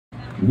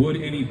Would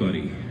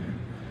anybody,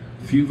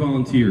 few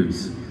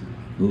volunteers,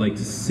 like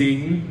to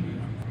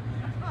sing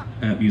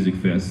at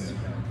Musikfest,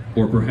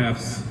 or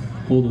perhaps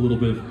hold a little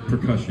bit of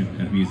percussion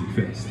at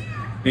Musikfest?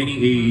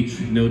 Any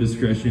age, no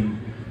discretion,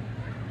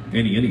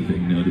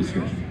 anything, no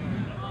discretion.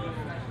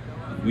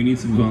 We need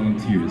some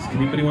volunteers. Can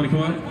anybody want to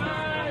come out?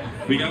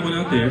 We got one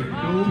out there.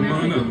 Come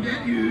on up.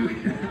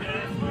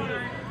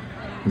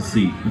 Let's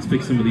see. Let's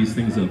pick some of these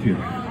things up here.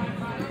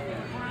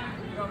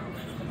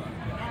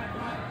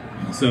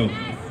 So,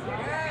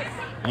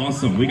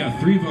 awesome. We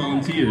got 3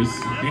 volunteers.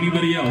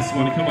 Anybody else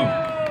want to come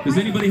up? Does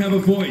anybody have a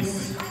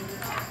voice?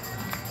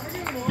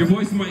 Your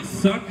voice might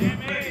suck.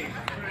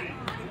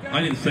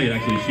 I didn't say it,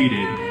 actually. She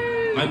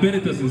did. I bet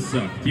it doesn't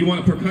suck. Do you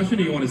want a percussion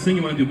or you want to sing?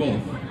 You want to do both?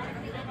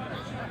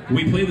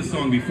 We played the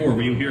song before.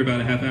 Were you here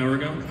about a half hour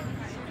ago?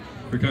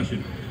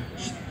 Percussion.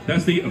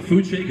 That's the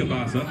Fuche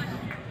Kabasa.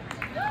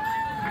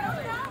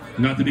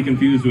 Not to be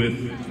confused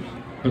with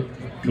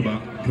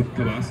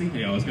Kabasi.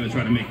 Yeah, I was going to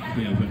try to make,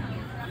 but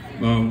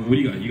what do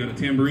you got? You got a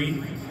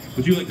tambourine?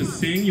 Would you like to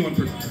sing? You want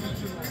to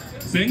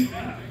sing?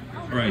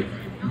 All right.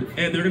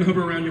 Ed, they're going to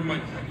hover around your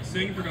mic.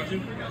 Sing,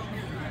 percussion?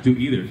 Do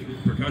either.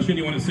 Percussion,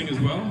 you want to sing as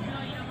well?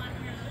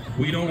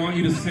 We don't want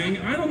you to sing?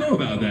 I don't know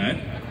about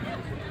that.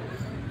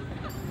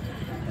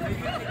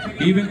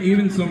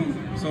 Even some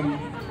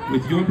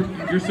with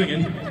you're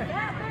singing.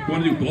 You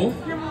want to do both?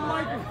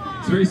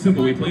 It's very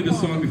simple. We played this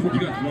song before. You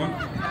got one?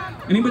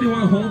 Anybody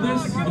want to hold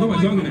this?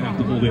 Otherwise, I'm going to have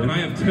to hold it, and I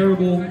have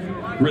terrible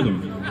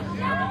rhythm.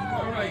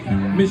 All right,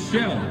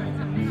 Michelle.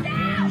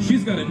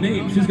 She's got a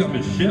name. She's got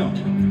Michelle.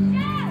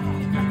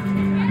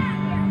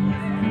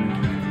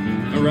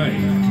 All right.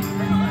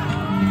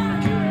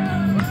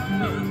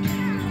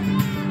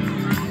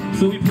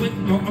 So we played.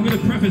 I'm going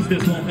to preface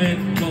this while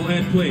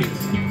Ed plays.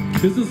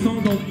 This is a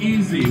song called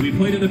Easy. We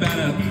played it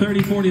about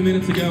 30-40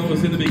 minutes ago. It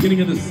was in the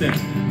beginning of the set. A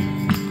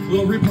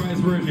little reprise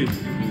version.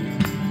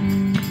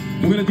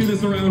 We're going to do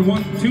this around 2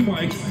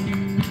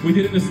 mics. We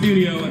did it in the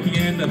studio at the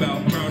end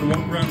about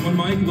around one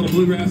mic, a little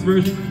bluegrass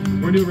version.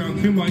 We're going to do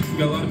around 2 mics. We've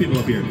got a lot of people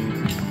up here.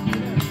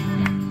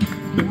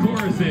 The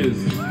chorus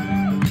is,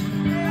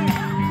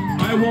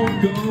 I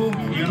won't go,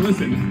 you gotta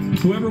listen,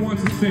 whoever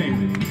wants to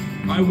sing,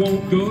 I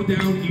won't go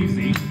down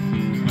easy.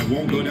 I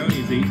won't go down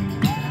easy.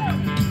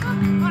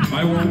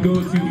 I won't go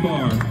too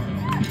far.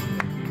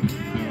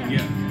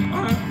 Yeah.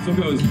 So it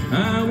goes,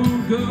 I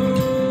won't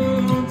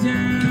go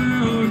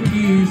down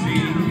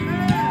easy.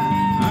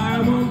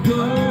 I won't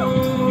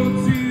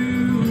go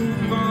too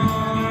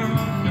far.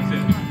 That's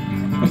it.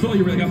 That's all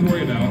you really got to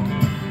worry about.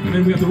 And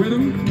then we have the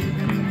rhythm.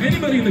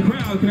 Anybody in the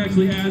crowd can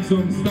actually add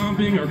some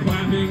stomping or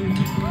clapping.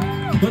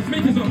 Let's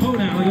make this a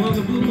hoedown, like a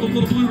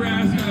little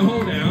bluegrass kind of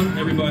hoedown,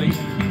 everybody.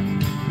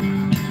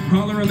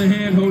 Holler on the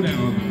hand,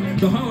 hoedown.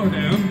 The holler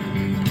down.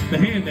 The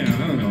hand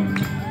down, I don't know.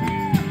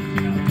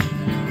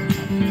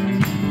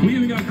 We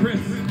even got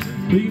Chris.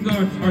 We got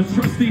our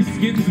trusty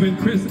skinsman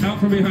Chris out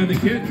from behind the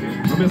kit.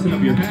 I'm messing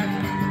up your hat.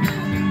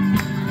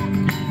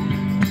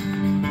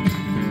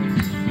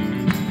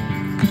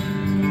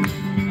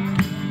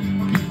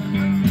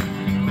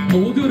 Oh,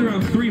 we'll do it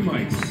around 3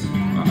 mics.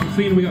 I'm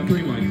seeing we got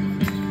 3 mics.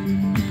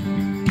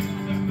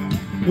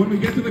 When we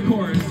get to the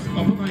chorus,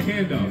 I'll put my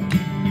hand up.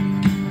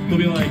 It'll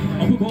be like,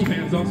 I'll put both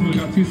hands up so we've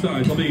got 2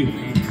 sides. It'll be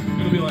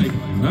like,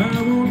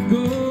 I won't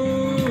go.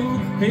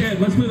 Hey Ed,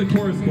 let's play the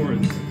chorus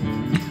chords.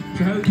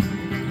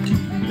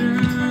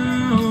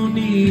 Down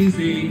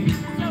easy.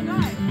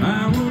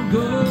 I won't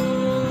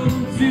go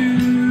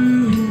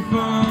too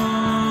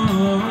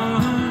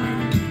far.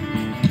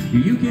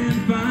 You can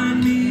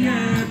find me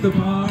at the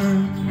bar.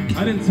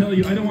 I didn't tell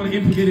you, I don't want to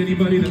implicate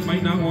anybody that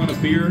might not want a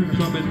beer or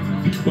something,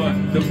 but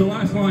the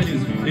last line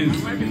is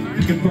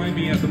you can find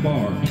me at the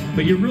bar.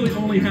 But you really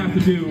only have to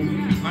do,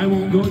 I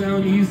won't go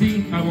down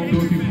easy, I won't go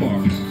too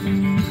far.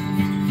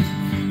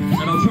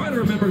 And I'll try to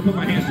remember to put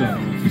my hands up.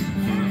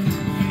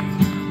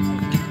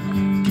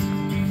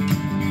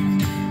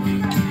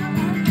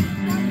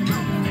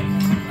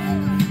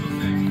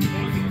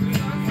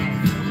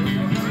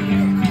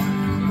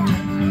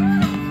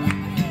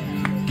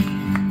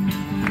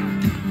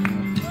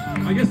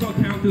 I guess I'll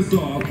count this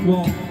off.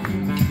 Well,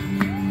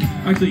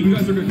 actually, you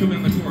guys are going to come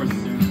in the chorus.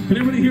 Can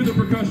everybody hear the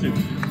percussion?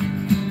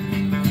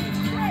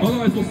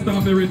 Otherwise, we'll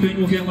stop everything.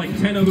 We'll get like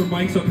 10 other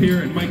mics up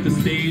here and mic the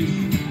stage.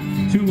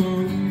 Too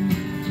long.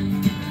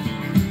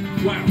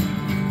 Wow.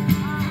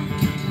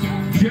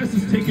 Jess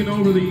is taking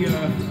over the,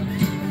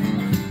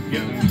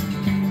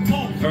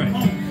 All right,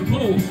 the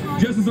poles.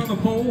 Jess is on the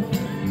pole.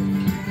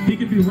 He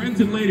could be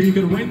rented later. You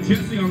could rent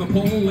Jesse on the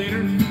pole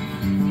later.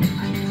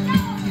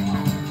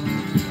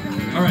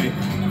 All right.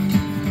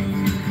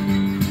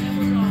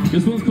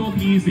 This one's called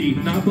Easy,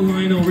 not the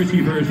Lionel Richie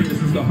version.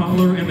 This is the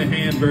Holler and the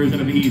Hand version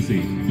of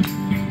Easy.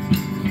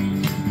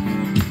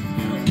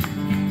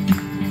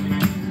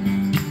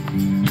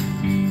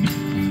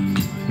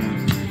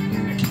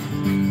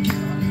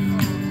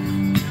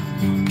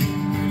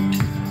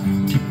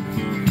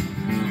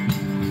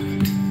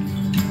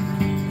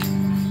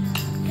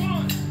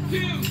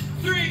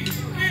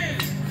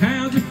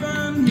 How'd you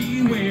find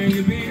me? Where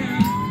you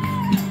been?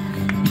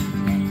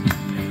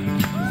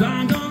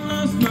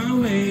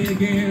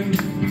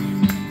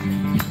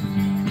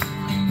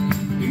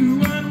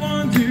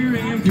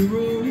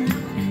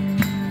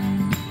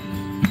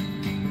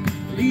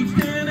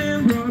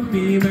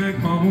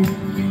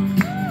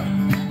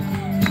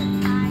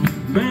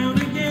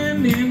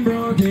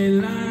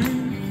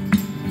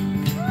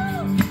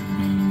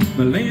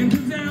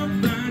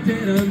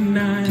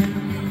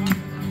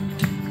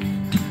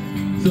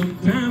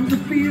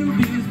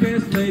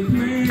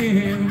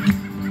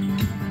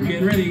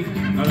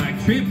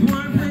 trip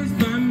one place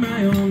by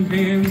my own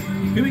hand.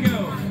 Here we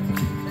go.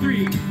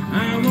 3.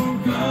 I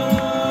won't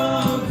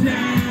go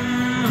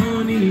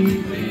down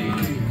easy.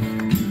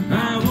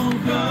 I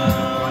won't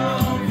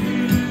go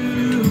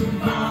too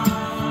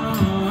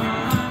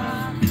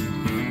far.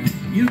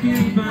 You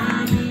can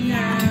find me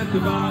at the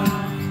bar,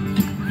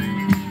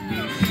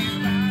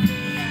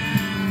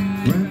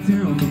 right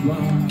down the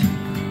block.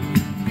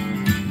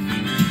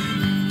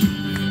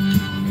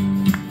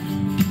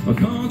 I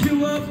called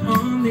you up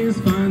on this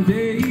fine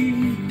day.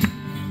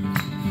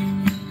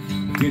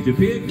 Can't you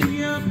pick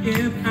me up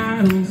if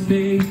I don't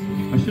stay?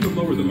 I should have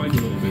lowered the mic a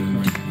little bit.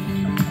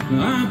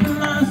 Our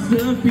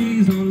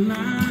philosophies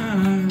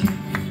online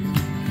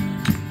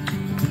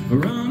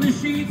are on the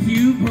sheets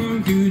you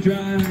hung to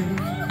dry.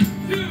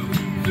 2,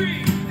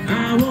 3.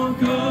 I won't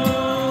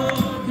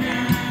go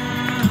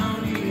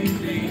down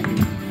easy.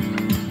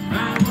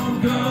 I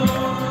won't go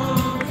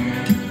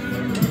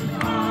too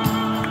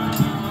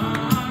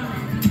far.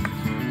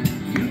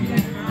 You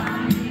can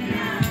find me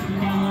at the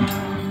bar,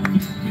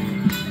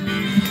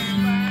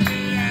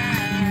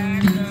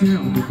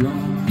 down the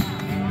block.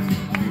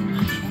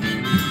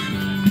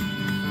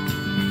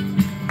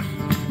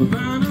 We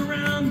found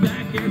around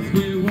back at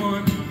square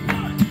one.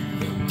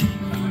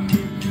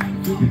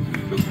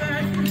 Look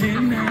back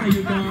and now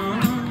you're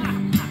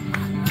gone.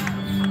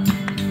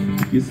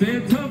 You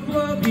said tough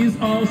love is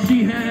all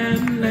she had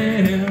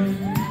left,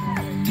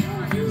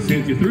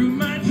 since you threw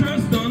my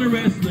trust on a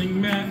wrestling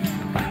match.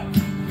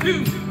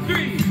 2,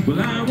 3.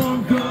 Well, I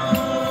won't go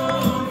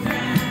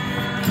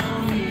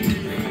down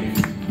easy.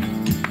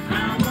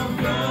 I won't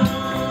go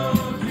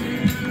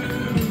too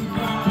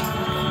far.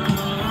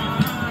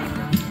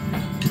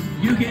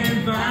 You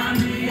can find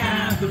me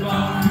at the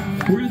bar.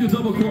 We're gonna do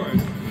double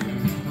chorus.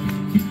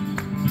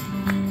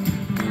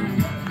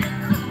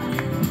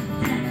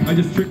 I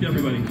just tricked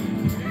everybody.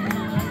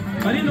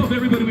 I didn't know if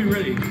everybody would be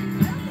ready.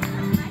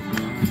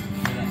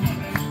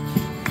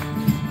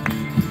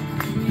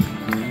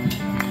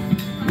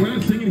 We're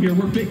not singing here,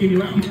 we're faking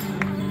you out. 1,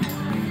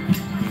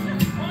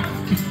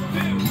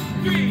 2,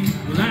 3.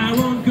 Well, I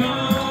won't go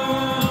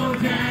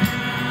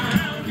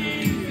down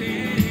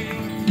easy.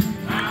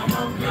 I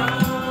won't go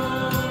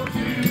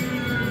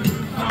too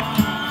far.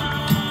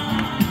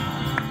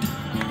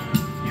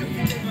 You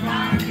can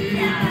find me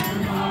at the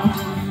bar.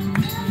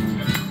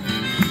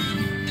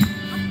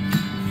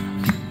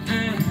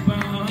 At the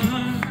bar.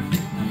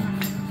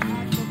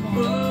 Oh.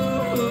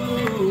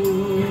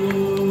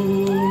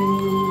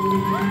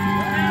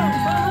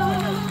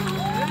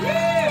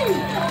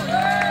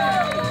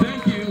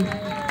 Thank you.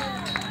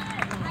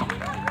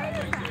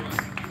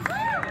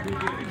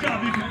 Good job,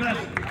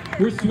 Musikfest.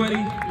 We're sweaty.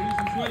 We need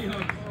some sweaty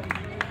hugs.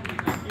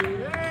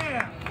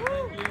 Yeah.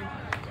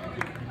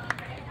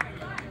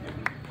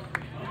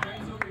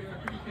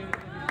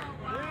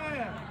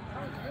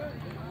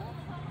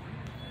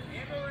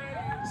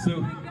 So,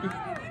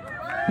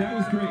 that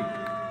was great.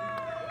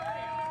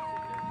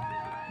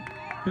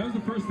 That was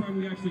the first time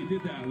we actually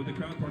did that with the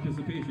crowd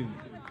participation.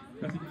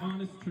 That's an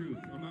honest truth.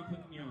 I'm not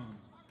putting you on.